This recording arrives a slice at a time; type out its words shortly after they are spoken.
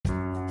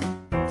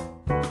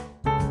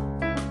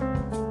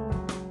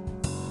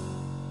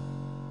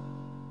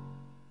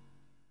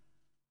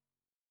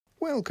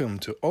Welcome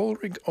to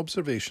Alrig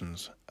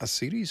Observations, a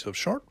series of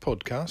short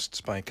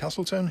podcasts by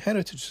Castletown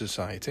Heritage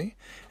Society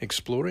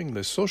exploring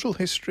the social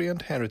history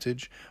and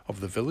heritage of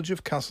the village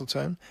of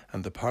Castletown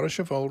and the parish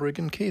of Alrig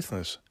in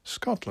Caithness,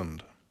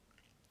 Scotland.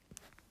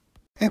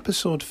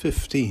 Episode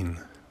 15,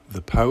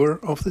 The Power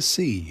of the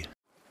Sea.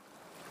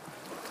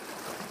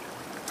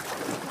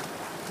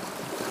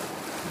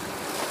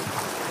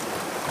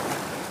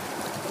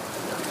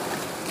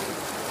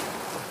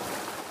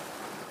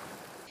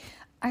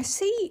 I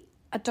see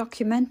a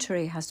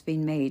documentary has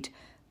been made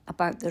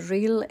about the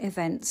real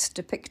events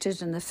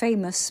depicted in the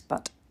famous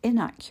but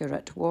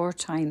inaccurate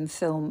wartime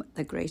film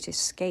The Great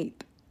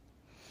Escape.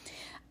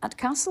 At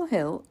Castle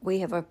Hill,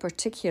 we have a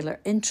particular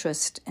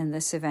interest in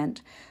this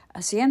event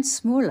as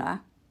Jens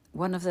Muller,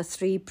 one of the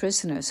 3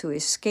 prisoners who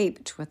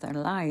escaped with their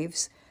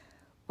lives,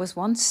 was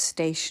once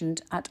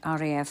stationed at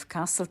RAF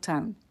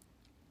Castletown.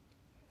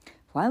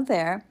 While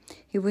there,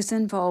 he was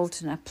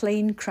involved in a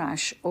plane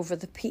crash over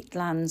the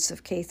peatlands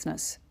of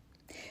Caithness.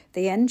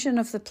 The engine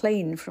of the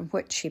plane from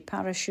which he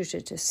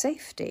parachuted to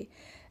safety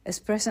is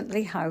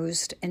presently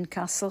housed in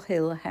Castle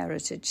Hill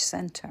Heritage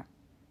Centre.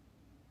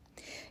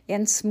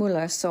 Jens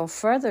Muller saw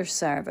further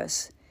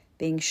service,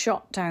 being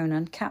shot down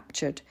and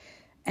captured,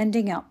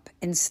 ending up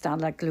in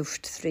Stalag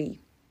Luft 3.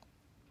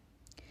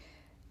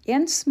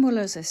 Jens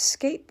Muller's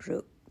escape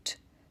route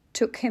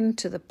took him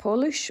to the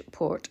Polish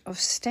port of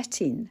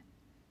Stettin,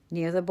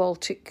 near the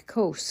Baltic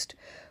coast,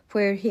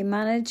 where he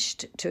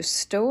managed to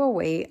stow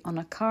away on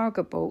a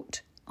cargo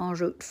boat en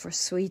route for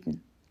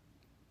Sweden.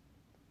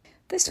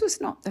 This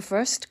was not the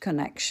first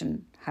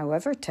connection,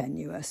 however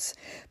tenuous,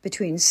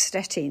 between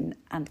Stettin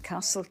and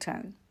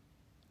Castletown.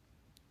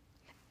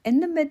 In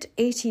the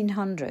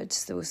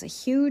mid-1800s, there was a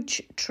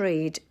huge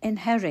trade in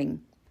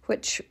herring,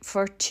 which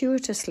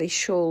fortuitously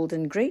shoaled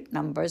in great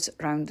numbers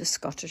round the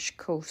Scottish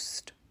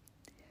coast.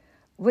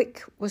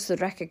 Wick was the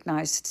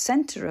recognised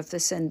centre of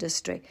this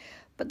industry,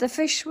 but the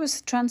fish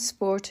was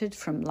transported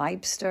from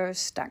Leibster,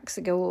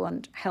 Staxigo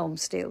and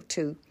Helmsdale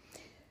too.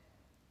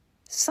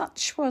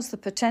 Such was the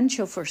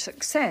potential for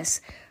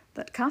success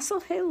that Castle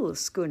Hill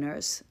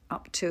schooners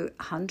up to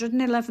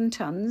 111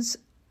 tons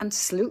and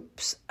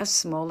sloops as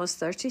small as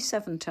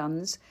 37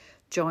 tons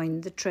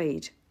joined the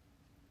trade.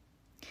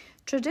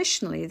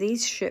 Traditionally,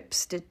 these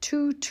ships did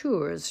 2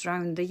 tours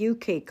round the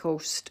UK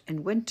coast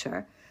in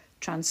winter,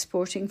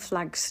 transporting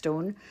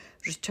flagstone,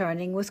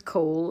 returning with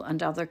coal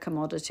and other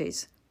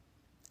commodities,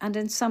 and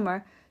in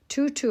summer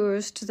 2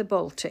 tours to the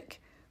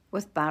Baltic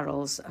with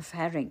barrels of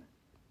herring.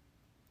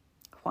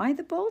 Why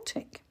the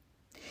Baltic?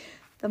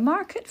 The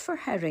market for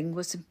herring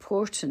was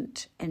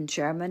important in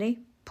Germany,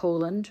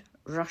 Poland,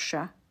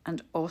 Russia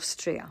and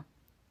Austria.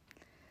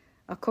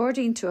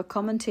 According to a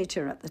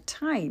commentator at the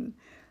time,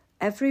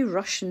 every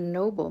Russian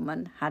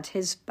nobleman had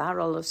his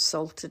barrel of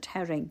salted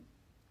herring.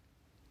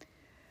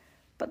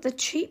 But the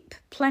cheap,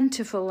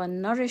 plentiful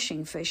and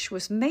nourishing fish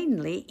was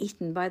mainly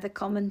eaten by the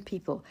common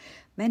people,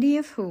 many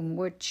of whom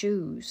were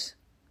Jews.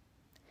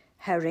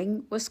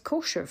 Herring was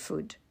kosher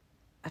food,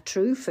 a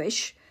true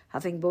fish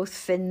having both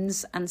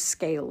fins and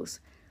scales,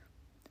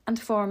 and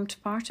formed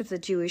part of the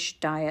Jewish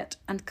diet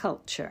and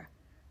culture,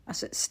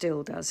 as it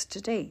still does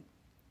today.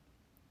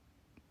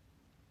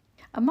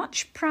 A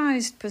much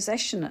prized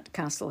possession at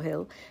Castle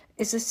Hill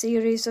is a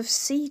series of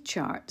sea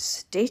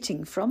charts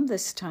dating from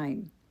this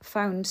time,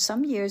 found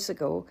some years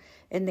ago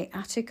in the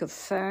attic of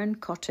Fern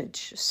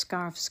Cottage,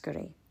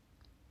 Scarfsbury.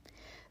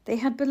 They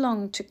had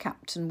belonged to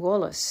Captain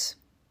Wallace.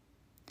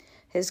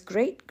 His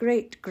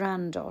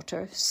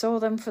great-great-granddaughter saw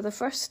them for the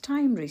first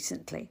time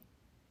recently.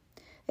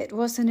 It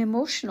was an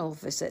emotional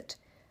visit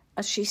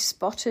as she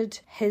spotted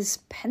his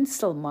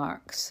pencil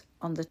marks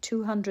on the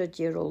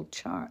 200-year-old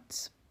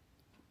charts.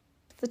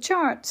 The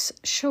charts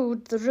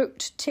showed the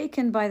route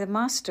taken by the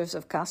masters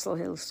of Castle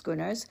Hill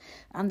schooners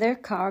and their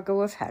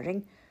cargo of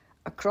herring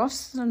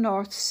across the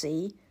North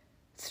Sea,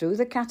 through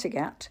the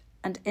Kattegat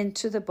and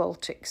into the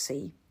Baltic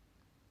Sea.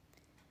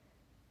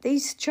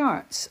 These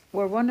charts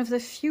were one of the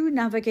few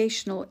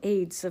navigational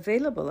aids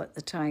available at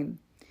the time,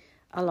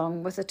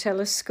 along with a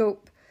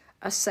telescope,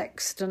 a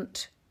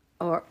sextant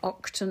or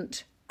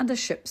octant, and a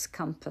ship's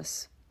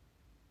compass.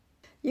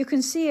 You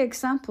can see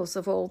examples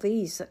of all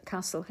these at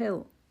Castle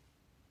Hill.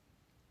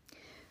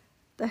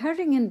 The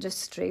herring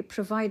industry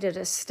provided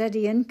a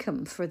steady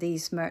income for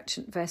these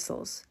merchant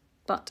vessels,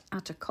 but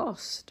at a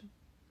cost.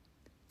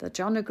 The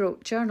John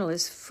O'Groat Journal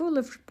is full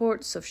of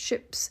reports of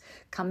ships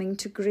coming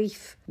to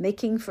grief,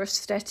 making for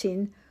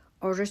Stettin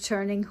or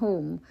returning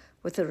home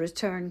with a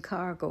return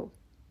cargo.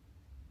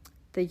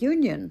 The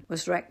Union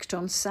was wrecked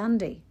on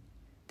Sandy.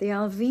 The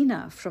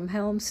Alvina from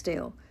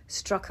Helmsdale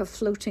struck a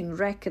floating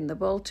wreck in the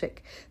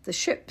Baltic. The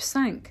ship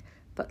sank,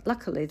 but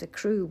luckily the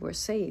crew were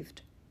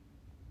saved.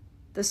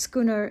 The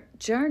schooner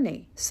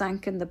Journey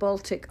sank in the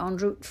Baltic en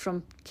route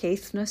from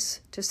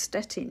Caithness to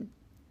Stettin.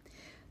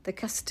 The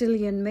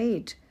Castilian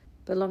Maid,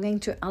 belonging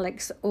to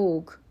Alex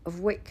Ogue of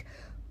Wick,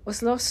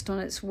 was lost on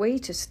its way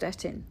to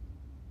Stettin.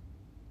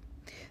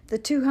 The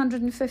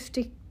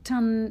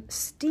 250-ton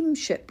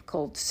steamship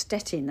called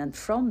Stettin, and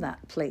from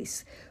that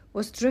place,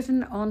 was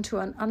driven onto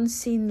an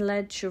unseen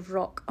ledge of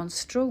rock on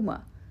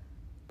Stroma,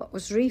 but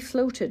was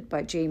refloated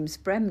by James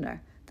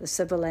Bremner, the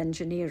civil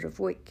engineer of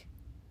Wick.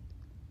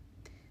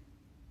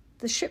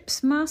 The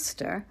ship's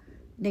master,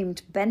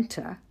 named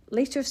Benter,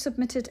 later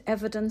submitted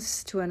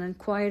evidence to an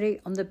inquiry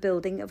on the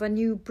building of a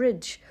new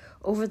bridge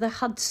over the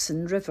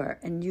Hudson River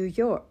in New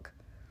York.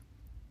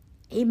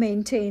 He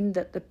maintained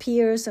that the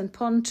piers and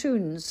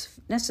pontoons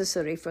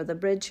necessary for the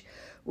bridge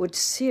would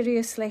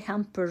seriously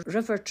hamper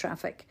river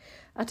traffic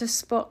at a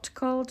spot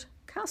called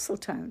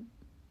Castletown.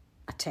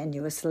 A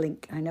tenuous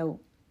link, I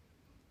know.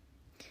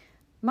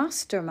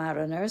 Master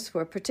mariners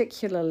were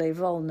particularly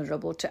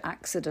vulnerable to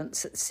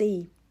accidents at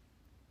sea.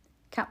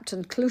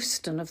 Captain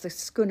Clouston of the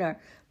schooner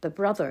The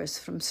Brothers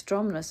from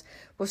Stromness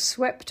was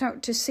swept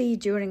out to sea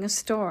during a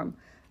storm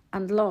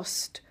and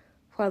lost,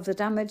 while the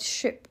damaged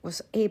ship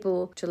was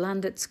able to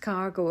land its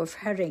cargo of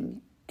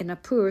herring in a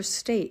poor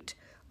state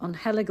on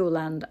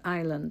Heligoland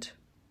Island.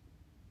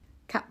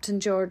 Captain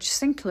George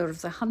Sinclair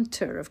of the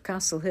Hunter of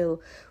Castle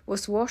Hill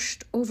was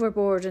washed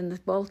overboard in the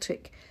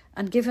Baltic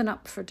and given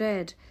up for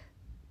dead,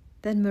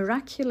 then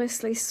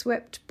miraculously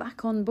swept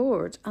back on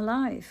board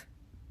alive.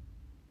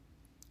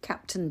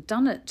 Captain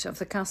Dunnett of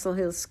the Castle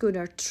Hill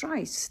schooner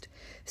Trist,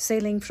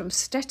 sailing from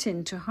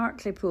Stettin to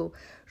Hartlepool,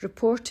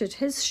 reported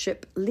his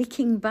ship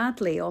leaking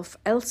badly off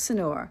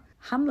Elsinore,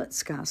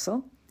 Hamlet's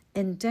castle,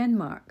 in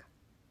Denmark.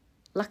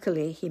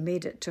 Luckily, he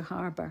made it to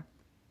harbour.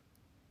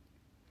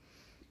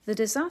 The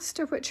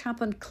disaster which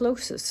happened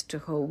closest to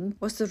home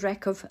was the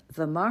wreck of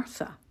the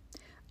Martha,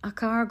 a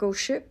cargo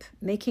ship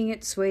making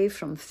its way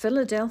from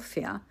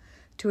Philadelphia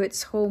to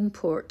its home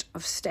port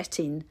of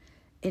Stettin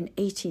in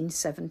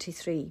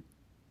 1873.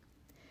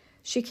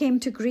 She came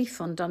to grief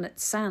on Dunnet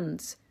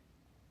Sands.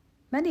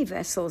 Many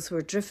vessels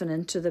were driven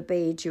into the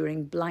bay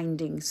during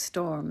blinding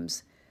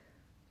storms.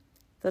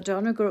 The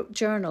Donegal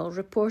Journal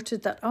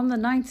reported that on the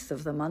 9th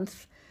of the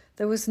month,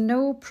 there was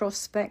no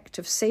prospect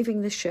of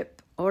saving the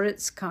ship or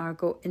its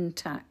cargo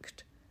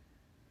intact.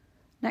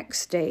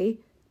 Next day,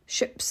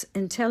 ship's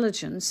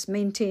intelligence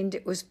maintained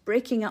it was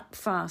breaking up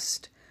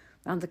fast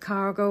and the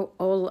cargo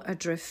all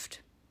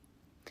adrift.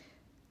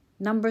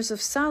 Numbers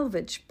of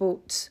salvage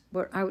boats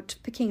were out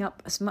picking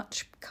up as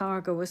much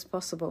cargo as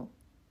possible.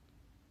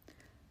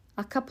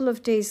 A couple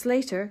of days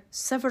later,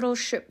 several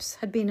ships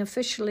had been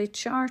officially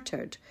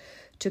chartered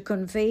to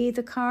convey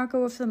the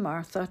cargo of the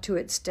Martha to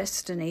its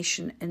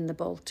destination in the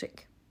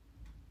Baltic.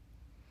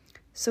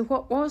 So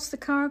what was the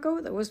cargo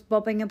that was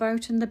bobbing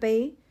about in the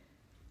bay?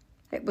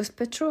 It was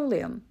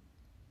petroleum,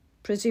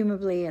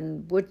 presumably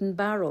in wooden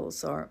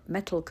barrels or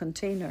metal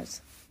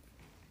containers.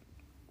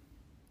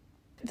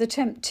 The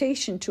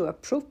temptation to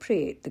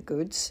appropriate the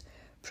goods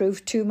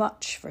proved too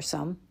much for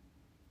some.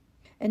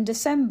 In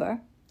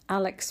December,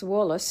 Alex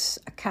Wallace,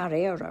 a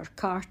carrier or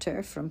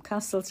carter from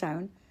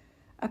Castletown,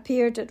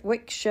 appeared at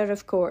Wick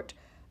Sheriff Court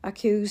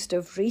accused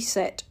of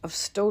reset of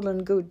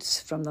stolen goods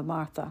from the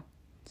Martha.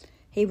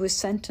 He was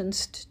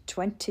sentenced to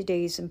 20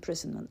 days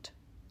imprisonment.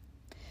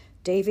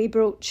 Davy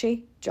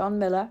Brochie, John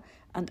Miller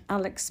and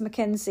Alex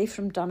Mackenzie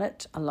from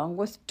Dunnet, along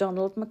with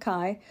Donald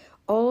Mackay,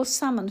 all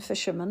salmon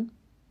fishermen,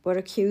 were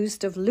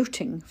accused of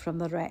looting from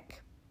the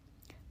wreck.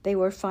 They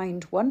were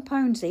fined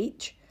 £1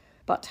 each,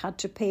 but had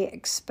to pay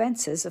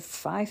expenses of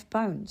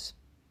 £5.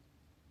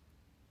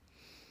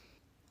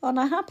 On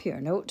a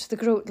happier note, the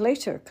Groat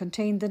later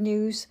contained the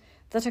news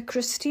that a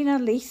Christina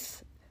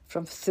Leith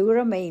from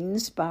Thura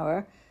Mains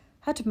Bower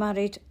had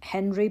married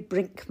Henry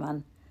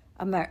Brinkman,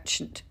 a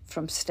merchant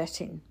from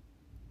Stettin.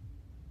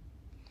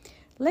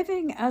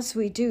 Living as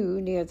we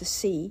do near the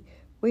sea,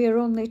 we are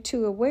only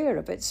too aware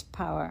of its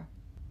power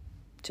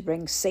to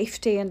bring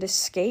safety and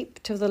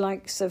escape to the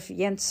likes of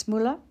Jens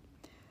Muller,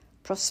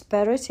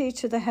 prosperity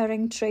to the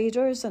herring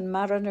traders and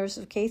mariners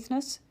of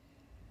Caithness,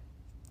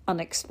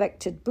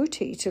 unexpected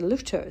booty to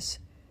looters,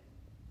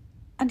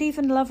 and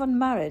even love and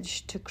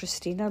marriage to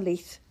Christina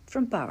Leith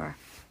from Bower.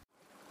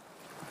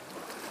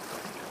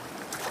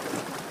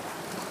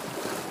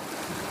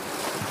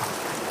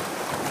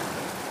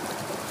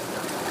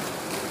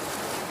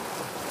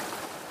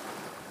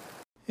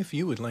 If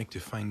you would like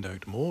to find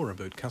out more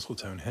about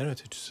Castletown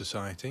Heritage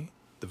Society,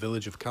 the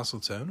village of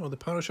Castletown or the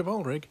parish of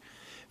Alrig,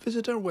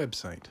 visit our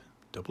website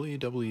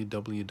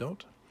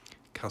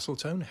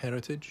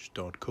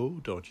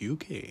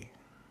www.castletownheritage.co.uk.